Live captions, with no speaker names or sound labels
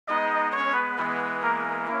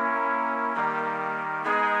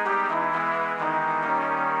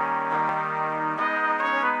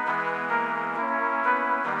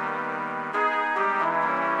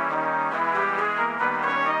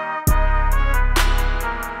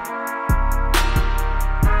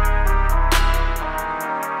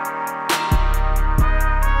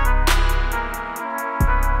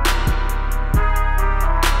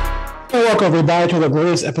Welcome, everybody, to the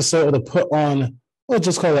latest episode of the Put On, we'll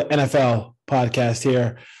just call it NFL podcast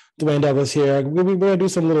here. Dwayne Douglas here. We're going to do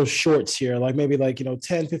some little shorts here, like maybe 10,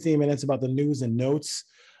 15 minutes about the news and notes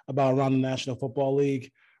about around the National Football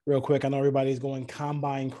League. Real quick, I know everybody's going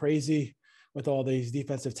combine crazy with all these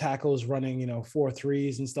defensive tackles running,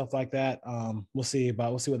 4.3s and stuff like that. We'll see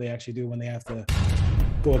what they actually do when they have to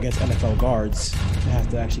go against NFL guards. They have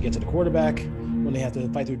to actually get to the quarterback. When they have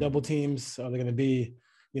to fight through double teams, are they going to be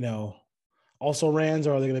also Rans,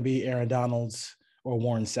 or are they going to be Aaron Donalds or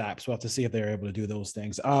Warren Sapp? We'll have to see if they're able to do those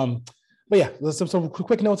things. But yeah, some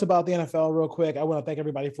quick notes about the NFL real quick. I want to thank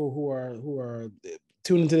everybody who are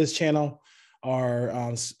tuning into this channel. Our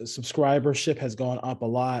subscribership has gone up a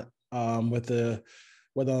lot with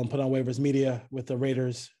Put On Waivers Media, with the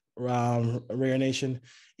Raiders, Raider Nation,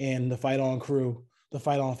 and the Fight On crew, the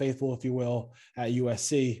Fight On faithful, if you will, at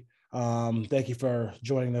USC. Thank you for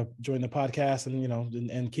joining the podcast,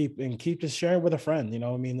 and keep just sharing with a friend. Do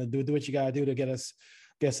what you gotta do to get us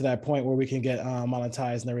to that point where we can get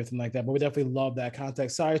monetized and everything like that. But we definitely love that content.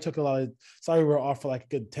 Sorry we were off for like a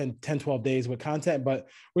good 10, 12 days with content, but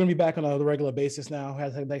we're gonna be back on a regular basis now.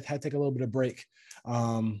 Had to take a little bit of break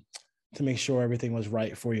to make sure everything was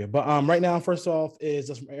right for you. But right now, first off, is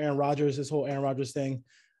just Aaron Rodgers, this whole Aaron Rodgers thing.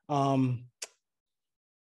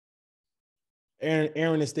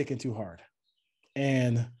 Aaron is thinking too hard.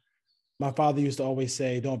 And my father used to always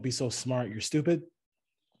say, don't be so smart, you're stupid.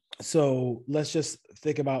 So let's just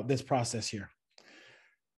think about this process here.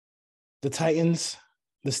 The Titans,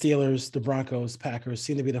 the Steelers, the Broncos, Packers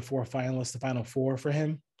seem to be the four finalists, the final four for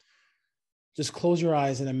him. Just close your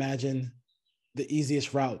eyes and imagine the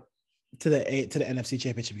easiest route to the NFC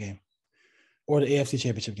Championship game or the AFC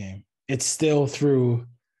Championship game. It's still through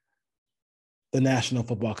the National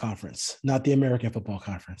Football Conference, not the American Football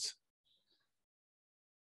Conference.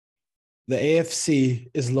 The AFC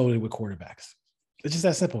is loaded with quarterbacks. It's just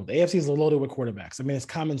that simple. The AFC is loaded with quarterbacks. I mean, it's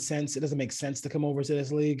common sense. It doesn't make sense to come over to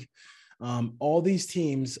this league. All these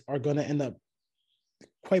teams are going to end up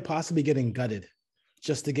quite possibly getting gutted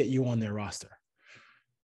just to get you on their roster.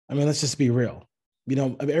 I mean, let's just be real.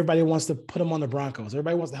 Everybody wants to put them on the Broncos.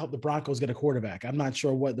 Everybody wants to help the Broncos get a quarterback. I'm not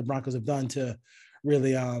sure what the Broncos have done to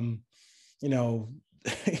really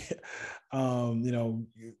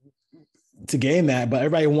to gain that, but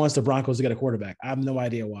everybody wants the Broncos to get a quarterback. I have no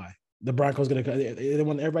idea why. The Broncos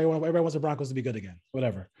everybody wants the Broncos to be good again,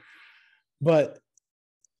 whatever. But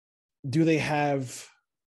do they have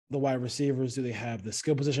the wide receivers? Do they have the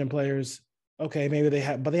skill position players? Okay, maybe they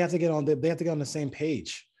have, but they have to get on the same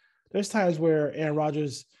page. There's times where Aaron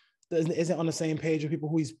Rodgers isn't on the same page with people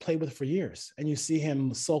who he's played with for years, and you see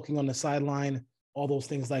him sulking on the sideline, all those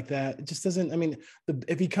things like that. It just doesn't,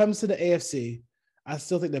 if he comes to the AFC, I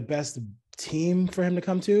still think the best team for him to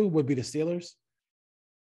come to would be the Steelers.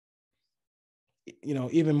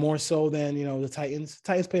 Even more so than, the Titans.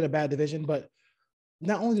 Titans played a bad division, but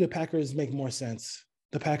not only do the Packers make more sense,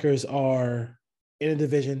 the Packers are in a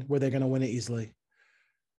division where they're going to win it easily.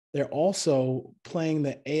 They're also playing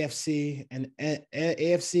the AFC and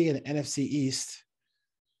NFC East.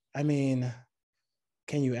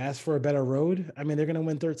 Can you ask for a better road? They're going to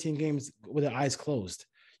win 13 games with their eyes closed.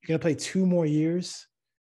 You're going to play 2 more years.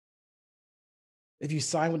 If you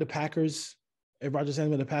sign with the Packers, if Rodgers signs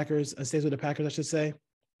with the Packers, stays with the Packers, I should say,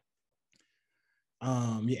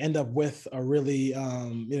 you end up with a really,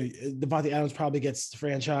 Devontae Adams probably gets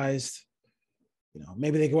franchised.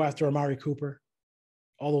 Maybe they go after Amari Cooper,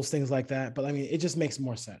 all those things like that. But it just makes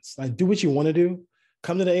more sense. Like, do what you want to do.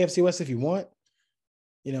 Come to the AFC West if you want.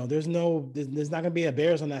 There's not going to be a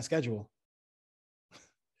Bears on that schedule.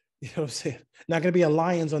 You know what I'm saying? Not going to be a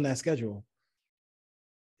Lions on that schedule.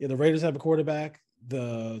 Yeah, the Raiders have a quarterback.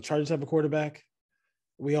 The Chargers have a quarterback.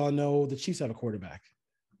 We all know the Chiefs have a quarterback.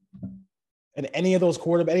 And any of those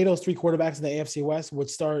 3 quarterbacks in the AFC West would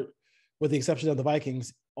start, with the exception of the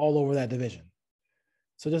Vikings, all over that division.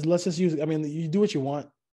 So let's just use, you do what you want,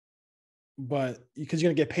 but because you're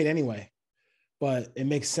going to get paid anyway. But it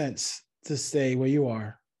makes sense to stay where you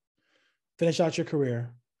are, finish out your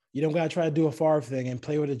career. You don't got to try to do a Favre thing and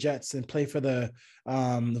play with the Jets and play for the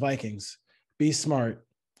Vikings. Be smart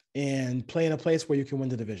and play in a place where you can win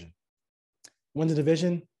the division. Win the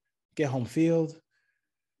division, get home field,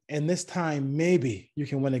 and this time maybe you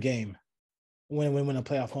can win a game, win a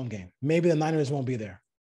playoff home game. Maybe the Niners won't be there.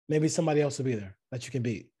 Maybe somebody else will be there that you can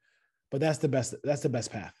beat. But that's the best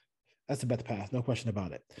path. That's the best path, no question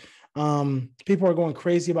about it. People are going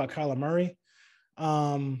crazy about Kyler Murray.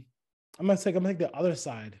 I'm gonna take the other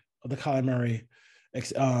side of the Kyler Murray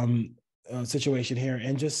situation here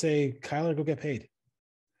and just say, Kyler, go get paid.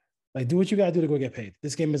 Like, do what you gotta do to go get paid.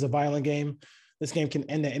 This game is a violent game. This game can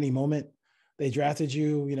end at any moment. They drafted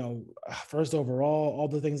you, first overall, all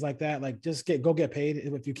the things like that. Like just go get paid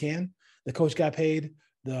if you can. The coach got paid.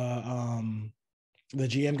 The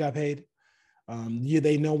GM got paid.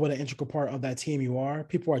 They know what an integral part of that team you are.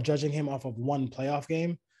 People are judging him off of one playoff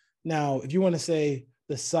game. Now, if you want to say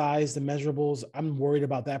the size, the measurables, I'm worried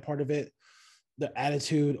about that part of it. The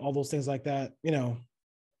attitude, all those things like that. There's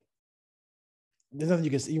nothing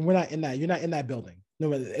you can see. We're not in that. You're not in that building.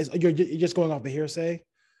 No, you're just going off the hearsay.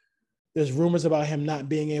 There's rumors about him not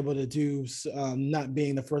being able to do, not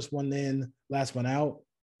being the first one in, last one out.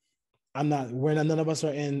 None of us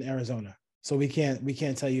are in Arizona. So we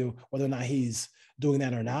can't tell you whether or not he's doing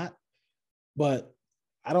that or not. But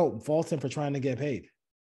I don't fault him for trying to get paid.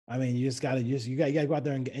 I mean, you gotta go out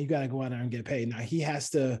there and you gotta go out there and get paid. Now he has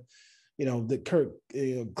to, the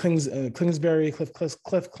Cliff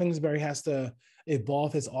Kingsbury has to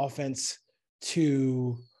evolve his offense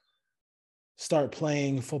to start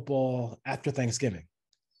playing football after Thanksgiving.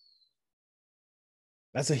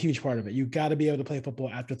 That's a huge part of it. You got to be able to play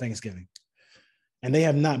football after Thanksgiving. And they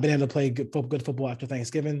have not been able to play good football after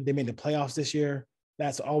Thanksgiving. They made the playoffs this year.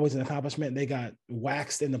 That's always an accomplishment. They got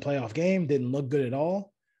waxed in the playoff game, didn't look good at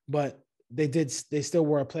all, but they still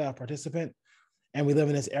were a playoff participant. And we live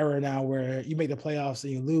in this era now where you make the playoffs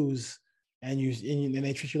and you lose and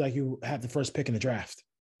they treat you like you have the first pick in the draft.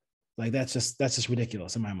 Like that's just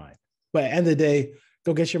ridiculous in my mind. But at the end of the day,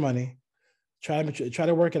 go get your money. Try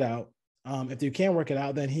to work it out. If you can't work it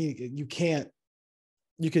out, then you can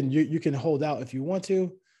hold out if you want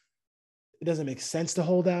to. It doesn't make sense to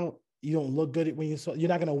hold out. You don't look good you're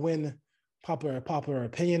not going to win popular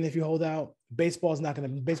opinion if you hold out. Baseball's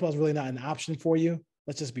really not an option for you.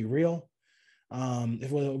 Let's just be real.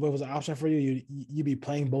 If it was an option for you, you'd be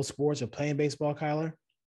playing both sports or playing baseball, Kyler.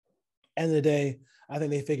 End of the day, I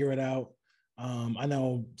think they figure it out. I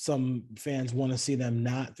know some fans want to see them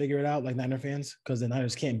not figure it out, like Niner fans, because the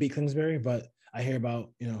Niners can't beat Kingsbury, but I hear about,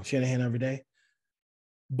 Shanahan every day.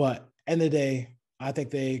 But end of the day, I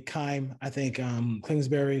think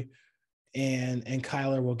Kingsbury and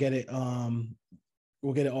Kyler will get it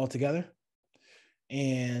all together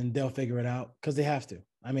and they'll figure it out because they have to.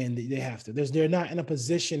 I mean, they have to. They're not in a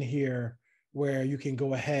position here where you can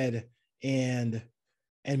go ahead and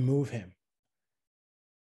move him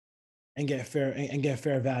and get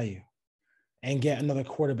fair value and get another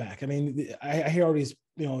quarterback. I mean, I hear all these,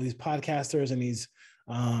 these podcasters and these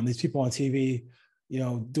people on TV,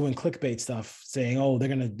 doing clickbait stuff saying, oh,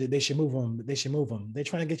 they should move him. They should move him. They're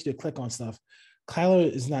trying to get you to click on stuff. Kyler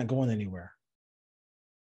is not going anywhere.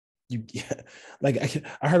 I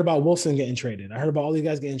heard about Wilson getting traded. I heard about all these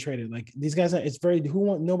guys getting traded. Like these guys, nobody's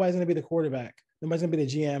going to be the quarterback. Nobody's going to be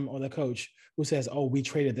the GM or the coach who says, oh, we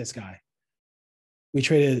traded this guy. We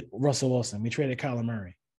traded Russell Wilson. We traded Kyler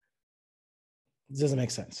Murray. It doesn't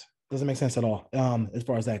make sense. Doesn't make sense at all as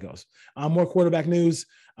far as that goes. More quarterback news.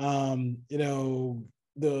 Everybody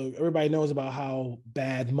knows about how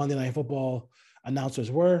bad Monday Night Football announcers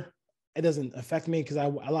were. It doesn't affect me because a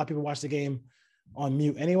lot of people watch the game on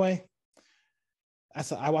mute anyway.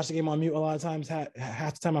 I watch the game on mute a lot of times.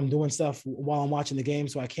 Half the time I'm doing stuff while I'm watching the game,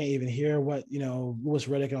 so I can't even hear what Louis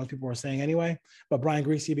Riddick and all those people are saying anyway. But Brian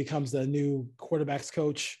Griese becomes the new quarterbacks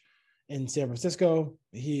coach in San Francisco.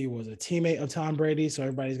 He was a teammate of Tom Brady, so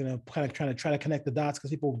everybody's going to kind of try to connect the dots because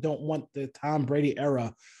people don't want the Tom Brady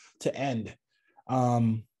era to end.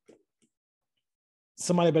 Somebody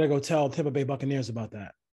better go tell Tampa Bay Buccaneers about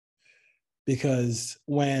that, because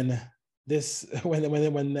when their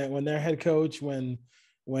head coach, when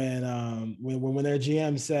their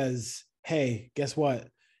GM says, hey, guess what?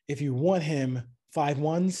 If you want him 5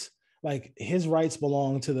 ones, like his rights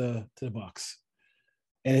belong to the Bucs.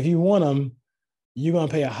 And if you want him, you're going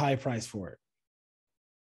to pay a high price for it.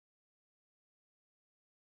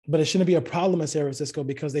 But it shouldn't be a problem in San Francisco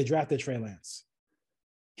because they drafted Trey Lance.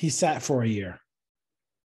 He sat for a year.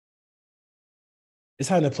 It's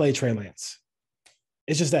time to play Trey Lance.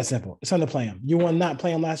 It's just that simple. It's time to play him. You want to not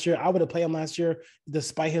play him last year? I would have played him last year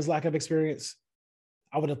despite his lack of experience.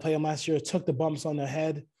 I would have played him last year, took the bumps on the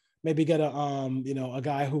head, maybe get a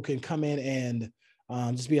guy who can come in and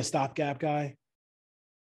just be a stopgap guy.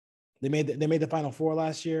 They made the Final Four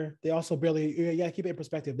last year. They also barely, you got to keep it in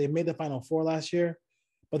perspective. They made the Final Four last year,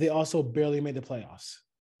 but they also barely made the playoffs.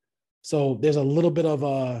 So there's a little bit of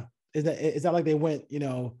it's not like they went,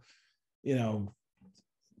 12-5.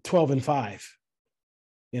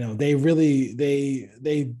 They were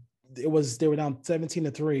down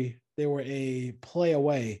 17-3. They were a play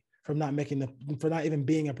away from not even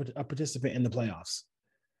being a participant in the playoffs.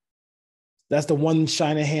 That's the one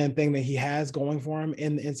Shanahan thing that he has going for him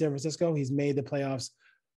in San Francisco. He's made the playoffs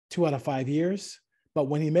 2 out of 5 years, But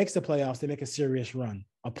when he makes the playoffs, they make a serious run,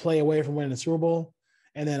 a play away from winning the Super Bowl,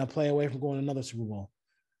 and then a play away from going to another Super Bowl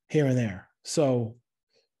here and there. So,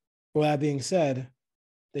 with that being said,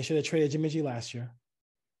 they should have traded Jimmy G last year.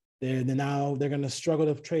 They're going to struggle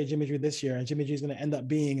to trade Jimmy G this year, and Jimmy G is going to end up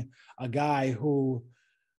being a guy who,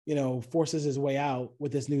 forces his way out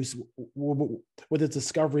with this with his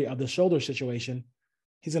discovery of the shoulder situation.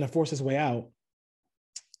 He's going to force his way out,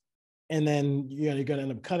 and then you're going to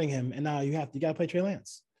end up cutting him. And now you got to play Trey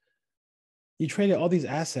Lance. You traded all these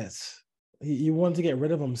assets. You wanted to get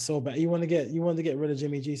rid of them so bad. You wanted to get rid of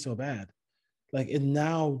Jimmy G so bad. Like,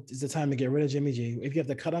 now is the time to get rid of Jimmy G. If you have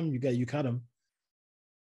to cut him, you cut him.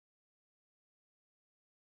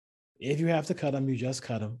 If you have to cut him, you just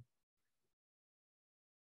cut him.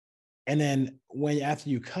 And then after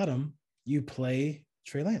you cut him, you play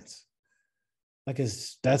Trey Lance. Like,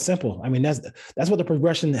 it's that simple. I mean, that's what the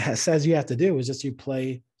progression says you have to do, is just you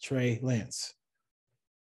play Trey Lance.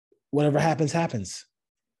 Whatever happens, happens.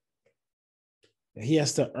 He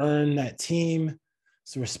has to earn that team's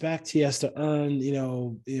respect. He has to earn,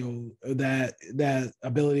 that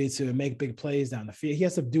ability to make big plays down the field. He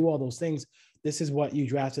has to do all those things. This is what you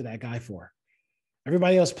drafted that guy for.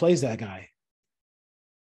 Everybody else plays that guy.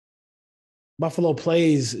 Buffalo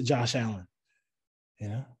plays Josh Allen.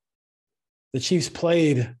 The Chiefs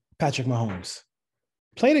played Patrick Mahomes.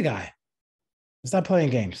 Play the guy. Stop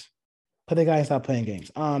playing games. Play the guy and stop playing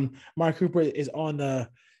games. Mark Cooper is on the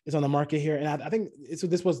market here, and I think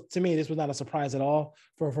this was not a surprise at all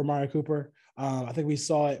for Mari Cooper. I think we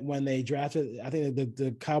saw it when they drafted. I think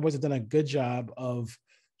the Cowboys have done a good job of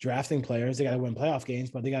drafting players. They got to win playoff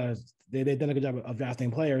games, but they've done a good job of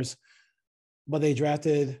drafting players. But they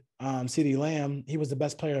drafted CeeDee Lamb. He was the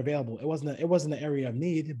best player available. It wasn't an area of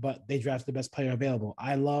need, but they drafted the best player available.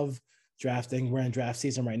 I love drafting. We're in draft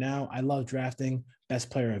season right now. I love drafting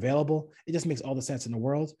best player available. It just makes all the sense in the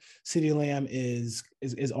world. CeeDee Lamb is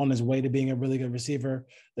on his way to being a really good receiver.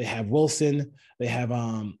 They have Wilson. They have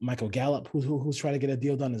Michael Gallup, who's trying to get a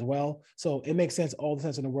deal done as well. So it makes all the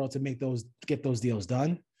sense in the world to get those deals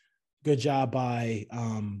done. Good job by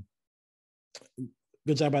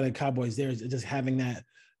the Cowboys there, just having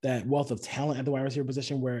that wealth of talent at the wide receiver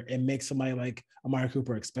position where it makes somebody like Amari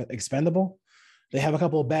Cooper expendable. They have a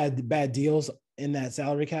couple of bad deals in that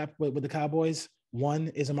salary cap with the Cowboys. One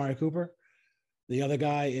is Amari Cooper. The other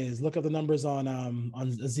guy is, look up the numbers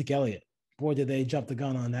on Zeke Elliott. Boy, did they jump the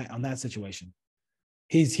gun on that situation.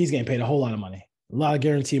 He's getting paid a whole lot of money, a lot of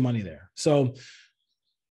guarantee money there. So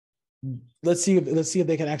let's see if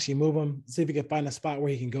they can actually move him. See if we can find a spot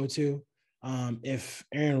where he can go to. If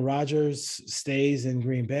Aaron Rodgers stays in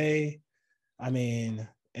Green Bay, and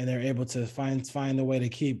they're able to find a way to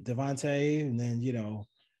keep Devontae, and then,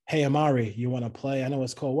 hey, Amari, you want to play? I know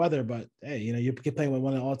it's cold weather, but hey, you're playing with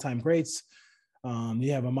one of the all-time greats.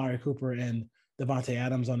 You have Amari Cooper and Devontae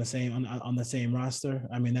Adams on the same roster.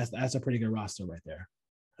 I mean, that's a pretty good roster right there.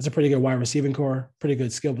 That's a pretty good wide receiving core, pretty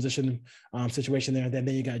good skill position situation there. Then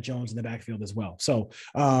you got Jones in the backfield as well. So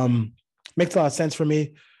makes a lot of sense for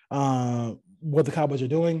me. What the Cowboys are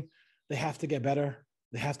doing, they have to get better.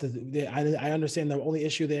 They have to. I understand the only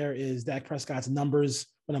issue there is Dak Prescott's numbers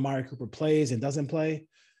when Amari Cooper plays and doesn't play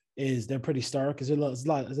they're pretty stark.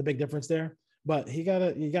 There's a big difference there. But you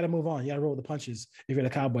gotta move on. You gotta roll with the punches if you're the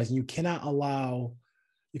Cowboys, and you cannot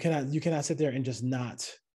sit there and just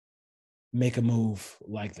not make a move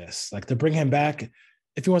like this. Like, to bring him back,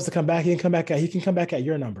 if he wants to come back, he can come back at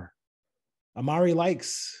your number. Amari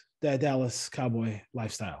likes that Dallas Cowboy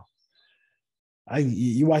lifestyle.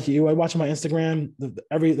 You watch my Instagram,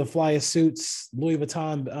 the flyest suits, Louis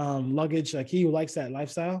Vuitton luggage. Like, he likes that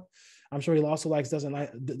lifestyle. I'm sure he also likes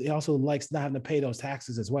not having to pay those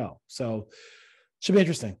taxes as well. So should be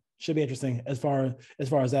interesting. As far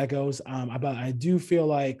as that goes. But I do feel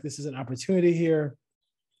like this is an opportunity here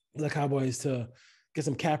for the Cowboys to get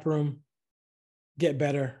some cap room, get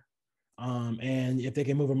better. And if they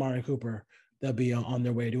can move Amari Cooper, they'll be on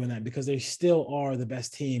their way to doing that, because they still are the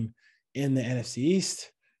best team in the NFC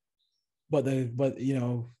East. But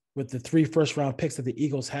with the 3 first-round picks that the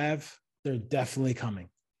Eagles have, they're definitely coming.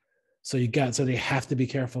 So they have to be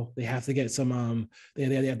careful. They have to get some. They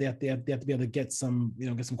have to be able to get some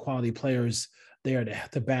quality players there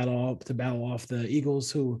to battle off the Eagles.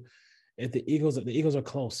 Who, if the Eagles are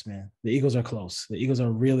close, man. The Eagles are close. The Eagles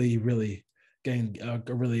are really, really getting a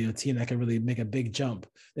team that can really make a big jump.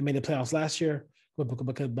 They made the playoffs last year, but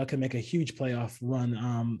can make a huge playoff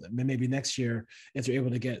run maybe next year if they're able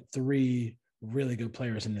to get 3 really good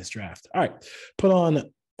players in this draft. All right, put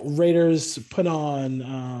on Raiders put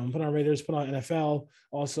on Raiders, put on NFL.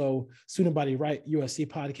 Also, Student Body Right USC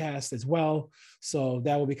podcast as well. So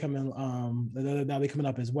that will be coming. That'll be coming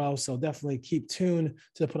up as well. So definitely keep tuned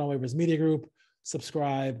to the Put On Waivers Media Group.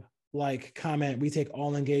 Subscribe, like, comment. We take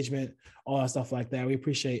all engagement, all that stuff like that. We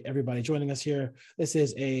appreciate everybody joining us here. This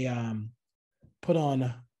is a put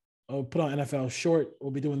on NFL short.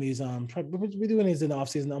 We'll be doing these. We'll be doing these in the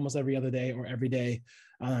offseason almost every other day or every day.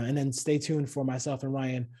 And then stay tuned for myself and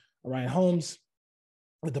Ryan Holmes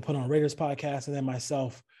with the Put On Raiders podcast, and then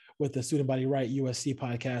myself with the Student Body Right USC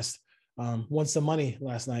podcast. Won some money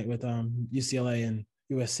last night with UCLA and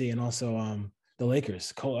USC, and also the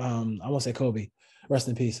Lakers. I won't say Kobe, rest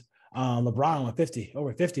in peace. LeBron with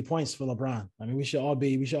over 50 points for LeBron. I mean, we should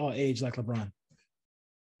all age like LeBron.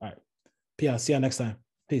 All right. See y'all next time.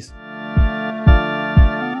 Peace.